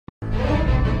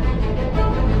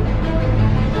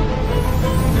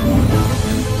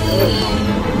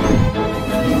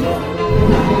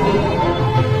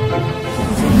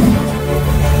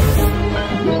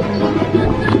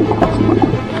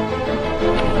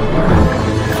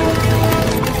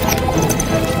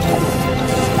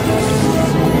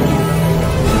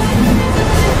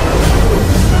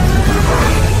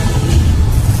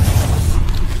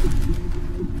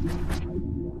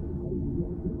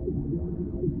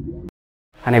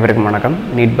அனைவருக்கும் வணக்கம்.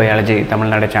 NEET biology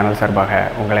Tamil Nadu channel சார்பாக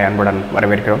உங்களை அன்புடன்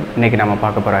வரவேற்கிறோம். இன்றைக்கி நம்ம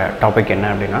பார்க்க போகிற டாபிக் என்ன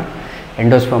அப்படின்னா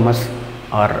எண்டோஸ்பர்மஸ்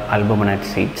ஆர் அல்புமினட்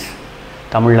சீட்ஸ்.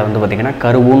 தமிழில் வந்து பார்த்திங்கன்னா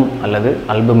கருவூன் அல்லது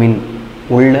அல்புமின்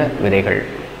உள்ள விதைகள்.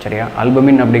 சரியா?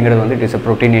 அல்புமின் அப்படிங்கிறது வந்து it is a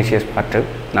proteinaceous part.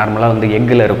 நார்மலாக வந்து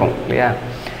எக்கில் இருக்கும் இல்லையா?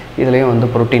 இதுலேயும் வந்து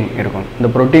ப்ரோட்டீன் இருக்கும்.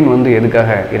 இந்த ப்ரோட்டீன் வந்து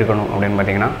எதுக்காக இருக்கணும் அப்படின்னு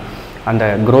பார்த்திங்கன்னா அந்த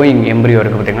க்ரோயிங் எம்ப்ரியோ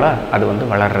இருக்குது பார்த்திங்களா, அது வந்து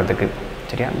வளர்கிறதுக்கு.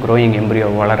 சரியா? க்ரோயிங் எம்ப்ரியோ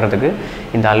வளர்கிறதுக்கு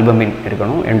இந்த அல்புமின்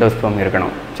இருக்கணும், எண்டோஸ்பெர்ம்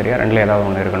இருக்கணும். சரியா? ரெண்டில் ஏதாவது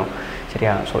ஒன்று இருக்கணும்.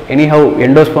 சரியா? ஸோ எனிஹவ்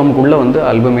எண்டோஸ்பெர்முக்குள்ளே வந்து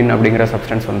அல்புமின் அப்படிங்கிற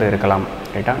சப்ஸ்டன்ஸ் வந்து இருக்கலாம்.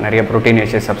 ரைட்டா? நிறைய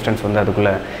ப்ரோட்டீனேஷியஸ் சப்ஸ்டன்ஸ் வந்து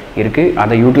அதுக்குள்ளே இருக்குது.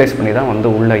 அதை யூட்டிலைஸ் பண்ணி தான் வந்து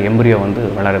உள்ள எம்ப்ரியோ வந்து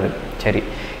வளருது. சரி,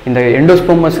 இந்த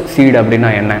எண்டோஸ்பெர்மஸ் சீடு அப்படின்னா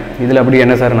என்ன? இதில் அப்படி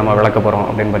என்ன சார் நம்ம விளக்க போகிறோம்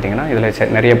அப்படின்னு பார்த்தீங்கன்னா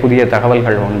இதில் நிறைய புதிய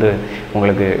தகவல்கள் வந்து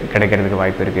உங்களுக்கு கிடைக்கிறதுக்கு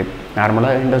வாய்ப்பு இருக்குது.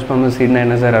 நார்மலாக எண்டோஸ்பெர்மஸ் சீட்னா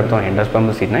என்ன சார் அர்த்தம்?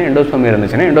 எண்டோஸ்பெர்மஸ் சீட்னா எண்டோஸ்பெர்ம்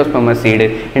இருந்துச்சுன்னா எண்டோஸ்பெர்மஸ் சீடு,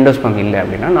 எண்டோஸ்பெர்ம் இல்லை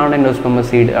அப்படின்னா நான் எண்டோஸ்பெர்மஸ்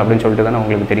சீடு அப்படின்னு சொல்லிட்டு தானே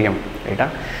உங்களுக்கு தெரியும். ரைட்டா?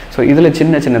 ஸோ இதில்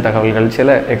சின்ன சின்ன தகவல்கள்,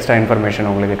 சில எக்ஸ்ட்ரா இன்ஃபர்மேஷன்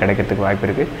உங்களுக்கு கிடைக்கிறதுக்கு வாய்ப்பு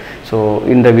இருக்குது. ஸோ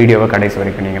இந்த வீடியோவை கடைசி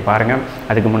வரைக்கும் நீங்கள் பாருங்கள்.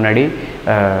 அதுக்கு முன்னாடி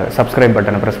சப்ஸ்கிரைப்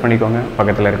பட்டனை ப்ரெஸ் பண்ணிக்கோங்க,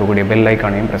 பக்கத்தில் இருக்கக்கூடிய பெல்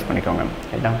ஐக்கானையும் ப்ரெஸ் பண்ணிக்கோங்க.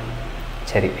 ரைட்டா?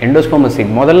 சரி, எண்டோஸ்பெர்மஸ்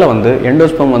சீட் முதல்ல வந்து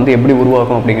எண்டோஸ்பெர்ம் வந்து எப்படி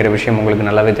உருவாகும் அப்படிங்கிற விஷயம் உங்களுக்கு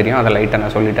நல்லாவே தெரியும். அதை லைட்டாக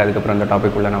நான் சொல்லிவிட்டு அதுக்கப்புறம் இந்த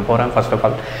டாபிக் உள்ள நான் போகிறேன். First of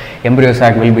all, embryo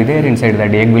sac will be there, inside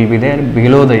that egg will be there,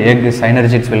 below the egg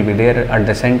synergids will be there, at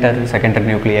the center secondary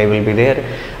nuclei will be there,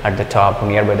 at the top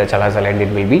nearby the chalazal end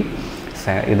it will be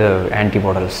இது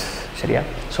antibodies. சரியா?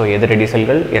 So எதிரடி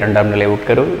செல்கள், இரண்டாம் நிலை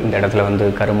உட்கரு, இந்த இடத்துல வந்து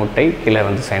கருமுட்டை, கீழே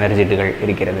வந்து சைனர்ஜிட்டுகள்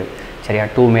இருக்கிறது. சரியா?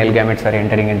 2 male gametes are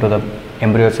entering into the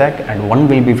embryo sac and one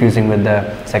will be fusing with the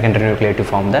secondary nuclei to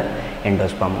form the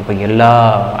endosperm. இப்போ எல்லா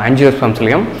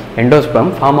ஆஞ்சியோஸ்பெர்ம்ஸ்லையும்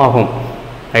எண்டோஸ்பெர்ம் ஃபார்ம் ஆகும்.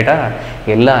 ரைட்டா?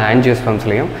 எல்லா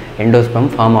ஆஞ்சியோஸ்பெர்ம்ஸ்லையும் எண்டோஸ்பெர்ம்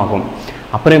ஃபார்ம் ஆகும்.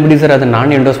 அப்புறம் எப்படி சார் அது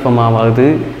நான் எண்டோஸ்பெர்ம் ஆகாது,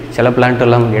 சில பிளான்ட்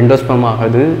எல்லாம் எண்டோஸ்பெர்ம்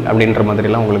ஆகுது அப்படின்ற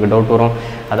மாதிரிலாம் உங்களுக்கு டவுட் வரும்.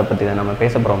 அதை பற்றி தான் நம்ம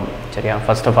பேச போகிறோம். சரியா?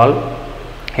 ஃபர்ஸ்ட் ஆஃப் ஆல்,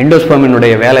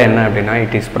 எண்டோஸ்பெர்மினுடைய வேலை என்ன அப்படின்னா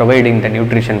it is providing the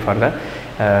nutrition for the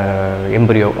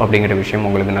embryo அப்படிங்கிற விஷயம்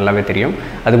உங்களுக்கு நல்லாவே தெரியும்.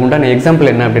 அதுக்கு உண்டான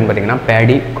எக்ஸாம்பிள் என்ன அப்படின்னு பார்த்தீங்கன்னா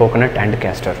பேடி, கோகோனட் அண்ட்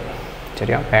கேஸ்டர்.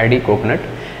 சரியா? Bedi, coconut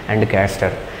and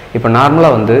castor. இப்போ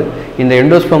நார்மலாக வந்து இந்த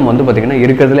எண்டோஸ்பெர்ம் வந்து பார்த்திங்கன்னா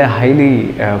இருக்கிறதுலே ஹைலி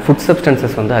ஃபுட்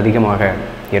சப்ஸ்டன்சஸ் வந்து அதிகமாக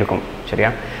இருக்கும்.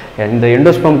 சரியா? இந்த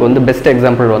எண்டோஸ்பெர்முக்கு வந்து பெஸ்ட்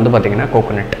எக்ஸாம்பிள் வந்து பார்த்திங்கன்னா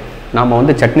கோகோனட். நாம்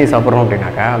வந்து சட்னி சாப்பிட்றோம்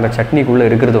அப்படின்னாக்கா அந்த சட்னிக்குள்ளே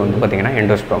இருக்கிறது வந்து பார்த்திங்கன்னா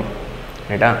எண்டோஸ்பெர்ம்.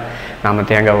 ரைட்டா? நாம்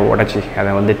தேங்காவை உடச்சி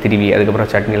அதை வந்து திருவி அதுக்கப்புறம்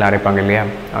சட்னியில் அரைப்பாங்க இல்லையா?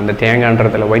 அந்த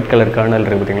தேங்காய்ன்றதில் ஒயிட் கலர் கர்னல்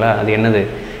இருக்குது பார்த்திங்களா, அது என்னது?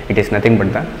 It is nothing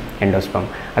but the endosperm.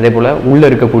 அதே போல் உள்ளே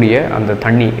இருக்கக்கூடிய அந்த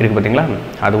தண்ணி இருக்குது பார்த்திங்களா,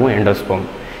 அதுவும் எண்டோஸ்பெர்ம்.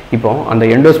 இப்போது அந்த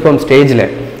எண்டோஸ்பெர்ம் ஸ்டேஜில்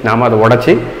நாம் அதை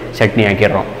உடச்சி சட்னி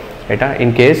ஆக்கிடுறோம். ரைட்டா?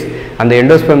 இன்கேஸ் அந்த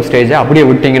எண்டோஸ்பெர்ம் ஸ்டேஜை அப்படியே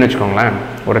விட்டிங்கன்னு வச்சுக்கோங்களேன்,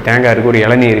 ஒரு தேங்காய் இருக்குது, ஒரு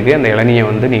இளநீ இருக்குது, அந்த இளநியை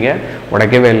வந்து நீங்கள்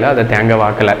உடைக்கவே இல்லை, அதை தேங்காய்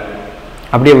வாக்கலை,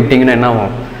 அப்படியே விட்டிங்கன்னா என்ன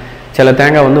ஆகும்? சில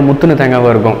தேங்காய் வந்து முத்துன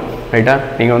தேங்காவாக இருக்கும். ரைட்டா?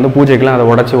 நீங்கள் வந்து பூஜைக்கெலாம் அதை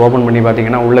உடச்சி ஓப்பன் பண்ணி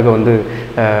பார்த்தீங்கன்னா உள்ளே வந்து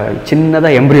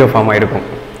சின்னதாக எம்ப்ரியோ ஃபார்ம் ஆகிருக்கும்.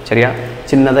 சரியா?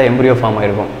 சின்னதாக எம்ப்ரியோ ஃபார்ம்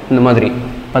ஆகிருக்கும். இந்த மாதிரி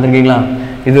பார்த்துருக்கீங்களா?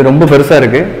 இது ரொம்ப பெருசாக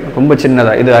இருக்குது, ரொம்ப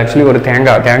சின்னதாக. இது ஆக்சுவலி ஒரு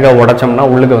தேங்காய் உடைச்சோம்னா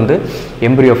உள்ளுக்கு வந்து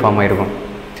எம்ப்ரியோ ஃபார்ம் ஆகிருக்கும்.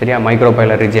 சரியா?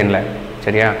 மைக்ரோபைலர் ரீஜியனில்.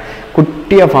 சரியா?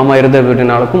 குட்டியாக ஃபார்ம் ஆகிருது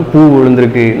அப்படின்னாலும் பூ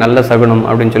விழுந்திருக்கு, நல்ல சகுனம்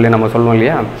அப்படின்னு சொல்லி நம்ம சொல்லுவோம்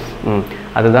இல்லையா?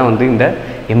 அதுதான் வந்து இந்த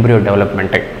எம்ப்ரியோ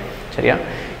டெவலப்மெண்ட்டு. சரியா?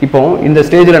 இப்போது இந்த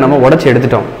ஸ்டேஜில் நம்ம உடச்சி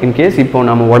எடுத்துட்டோம். இன்கேஸ் இப்போ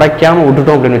நம்ம உடைக்காமல்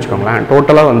விட்டுட்டோம் அப்படின்னு வச்சுக்கோங்களேன்,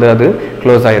 டோட்டலாக வந்து அது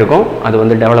க்ளோஸ் ஆகிருக்கும். அது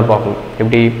வந்து டெவலப் ஆகும்.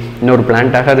 எப்படி? இன்னொரு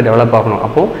பிளான்ட்டாக அது டெவலப் ஆகணும்.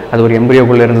 அப்போது அது ஒரு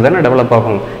எம்ப்ரியோக்குள்ளே இருந்து தானே டெவலப்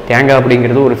ஆகும். தேங்காய்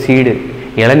அப்படிங்கிறது ஒரு சீடு,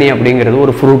 இளநீ அப்படிங்கிறது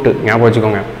ஒரு ஃப்ரூட்டு. ஞாபகம்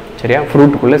வச்சுக்கோங்க. சரியா?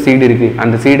 ஃப்ரூட்டுக்குள்ளே சீடு இருக்குது,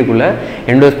 அந்த சீடுக்குள்ளே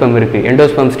எண்டோஸ்பெர்ம் இருக்குது.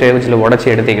 எண்டோஸ்பெர்ம் ஸ்டேஜில் உடச்சி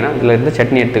எடுத்திங்கன்னா அதில் இருந்து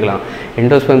சட்னி எடுத்துக்கலாம்.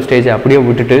 எண்டோஸ்பெர்ம் ஸ்டேஜை அப்படியே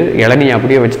விட்டுட்டு இளநியை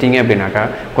அப்படியே வச்சிட்டிங்க அப்படின்னாக்கா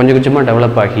கொஞ்சம் கொஞ்சமாக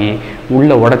டெவலப் ஆகி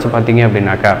உள்ளே உடச்சி பார்த்தீங்க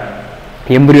அப்படின்னாக்கா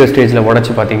எம்ப்ரியோ ஸ்டேஜில்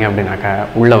உடச்சி பார்த்தீங்க அப்படின்னாக்கா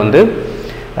உள்ளே வந்து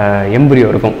எம்ப்ரியோ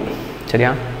இருக்கும்.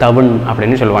 சரியா? தவுன்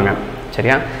அப்படின்னு சொல்லுவாங்க.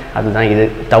 சரியா? அதுதான் இது.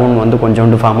 தவுன் வந்து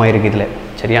கொஞ்சோண்டு ஃபார்ம் ஆகிருக்கு இதில்.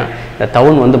 சரியா? இந்த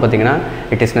தவுன் வந்து பார்த்திங்கன்னா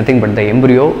it is nothing but the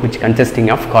embryo which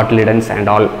consisting of cotyledons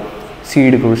and all.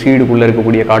 சீடுக்குள்ளே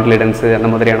இருக்கக்கூடிய காட்லிடன்ஸு அந்த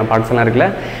மாதிரியான பார்ட்ஸ் எல்லாம் இருக்குல்ல,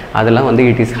 அதெல்லாம் வந்து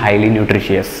இட் இஸ் ஹைலி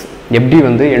நியூட்ரிஷியஸ். எப்படி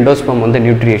வந்து எண்டோஸ்பெர்ம் வந்து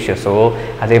நியூட்ரிஷியஸோ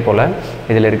அதே போல்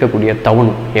இதில் இருக்கக்கூடிய தவுன்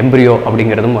எம்ப்ரியோ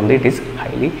அப்படிங்கிறதும் வந்து இட் இஸ்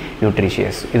ஹைலி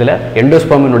நியூட்ரிஷியஸ். இதில்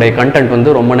எண்டோஸ்பெர்மினுடைய கண்டென்ட் வந்து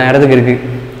ரொம்ப நேரத்துக்கு இருக்குது.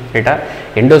 ரைட்டா?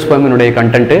 எண்டோஸ்பெர்மினுடைய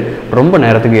கண்டென்ட்டு ரொம்ப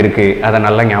நேரத்துக்கு இருக்குது. அதை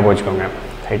நல்லா ஞாபகம் வச்சுக்கோங்க.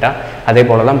 ரைட்டா? அதே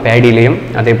போல் தான் பேடிலையும்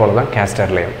அதே போல் தான்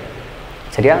கேஸ்டர்லேயும்.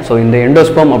 சரியா? ஸோ இந்த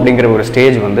எண்டோஸ்பெர்ம் அப்படிங்கிற ஒரு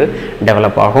ஸ்டேஜ் வந்து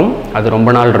டெவலப் ஆகும். அது ரொம்ப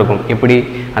நாள் இருக்கும். எப்படி?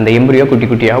 அந்த எம்ப்ரியோ குட்டி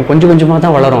குட்டியாக கொஞ்சம் கொஞ்சமாக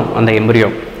தான் வளரும். அந்த எம்ப்ரியோ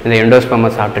இந்த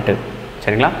எண்டோஸ்பெர்மை சாப்பிட்டுட்டு.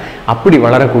 சரிங்களா? அப்படி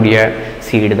வளரக்கூடிய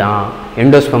சீடு தான்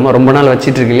எண்டோஸ்பெர்மை ரொம்ப நாள்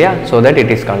வச்சிட்டு இருக்கு இல்லையா? So that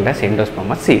it is called as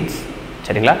endospermous seeds.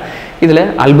 சரிங்களா. இதில்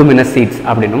அல்புமினஸ் சீட்ஸ்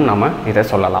அப்படின்னும் நம்ம இதை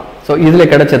சொல்லலாம். ஸோ இதில்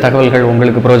கிடைச்ச தகவல்கள்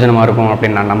உங்களுக்கு பிரயோஜனமாக இருக்கும்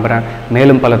அப்படின்னு நான் நம்புகிறேன்.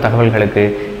 மேலும் பல தகவல்களுக்கு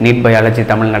நீட் பயாலஜி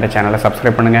தமிழ்நாடு சேனலை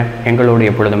சப்ஸ்கிரைப் பண்ணுங்கள். எங்களோடு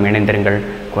எப்பொழுதும் இணைந்திருங்கள்.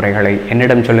 குறைகளை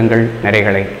என்னிடம் சொல்லுங்கள்,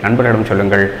 நிறைகளை நண்பர்களிடம்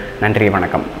சொல்லுங்கள். நன்றி,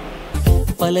 வணக்கம்.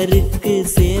 பலருக்கு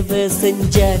சேவை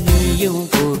செஞ்ச நீயும்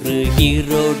ஒரு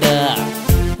ஹீரோடா.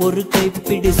 ஒரு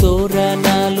கைப்பிடி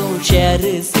சோறானாலும் ஷேர்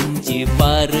செஞ்சு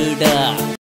பாருடா.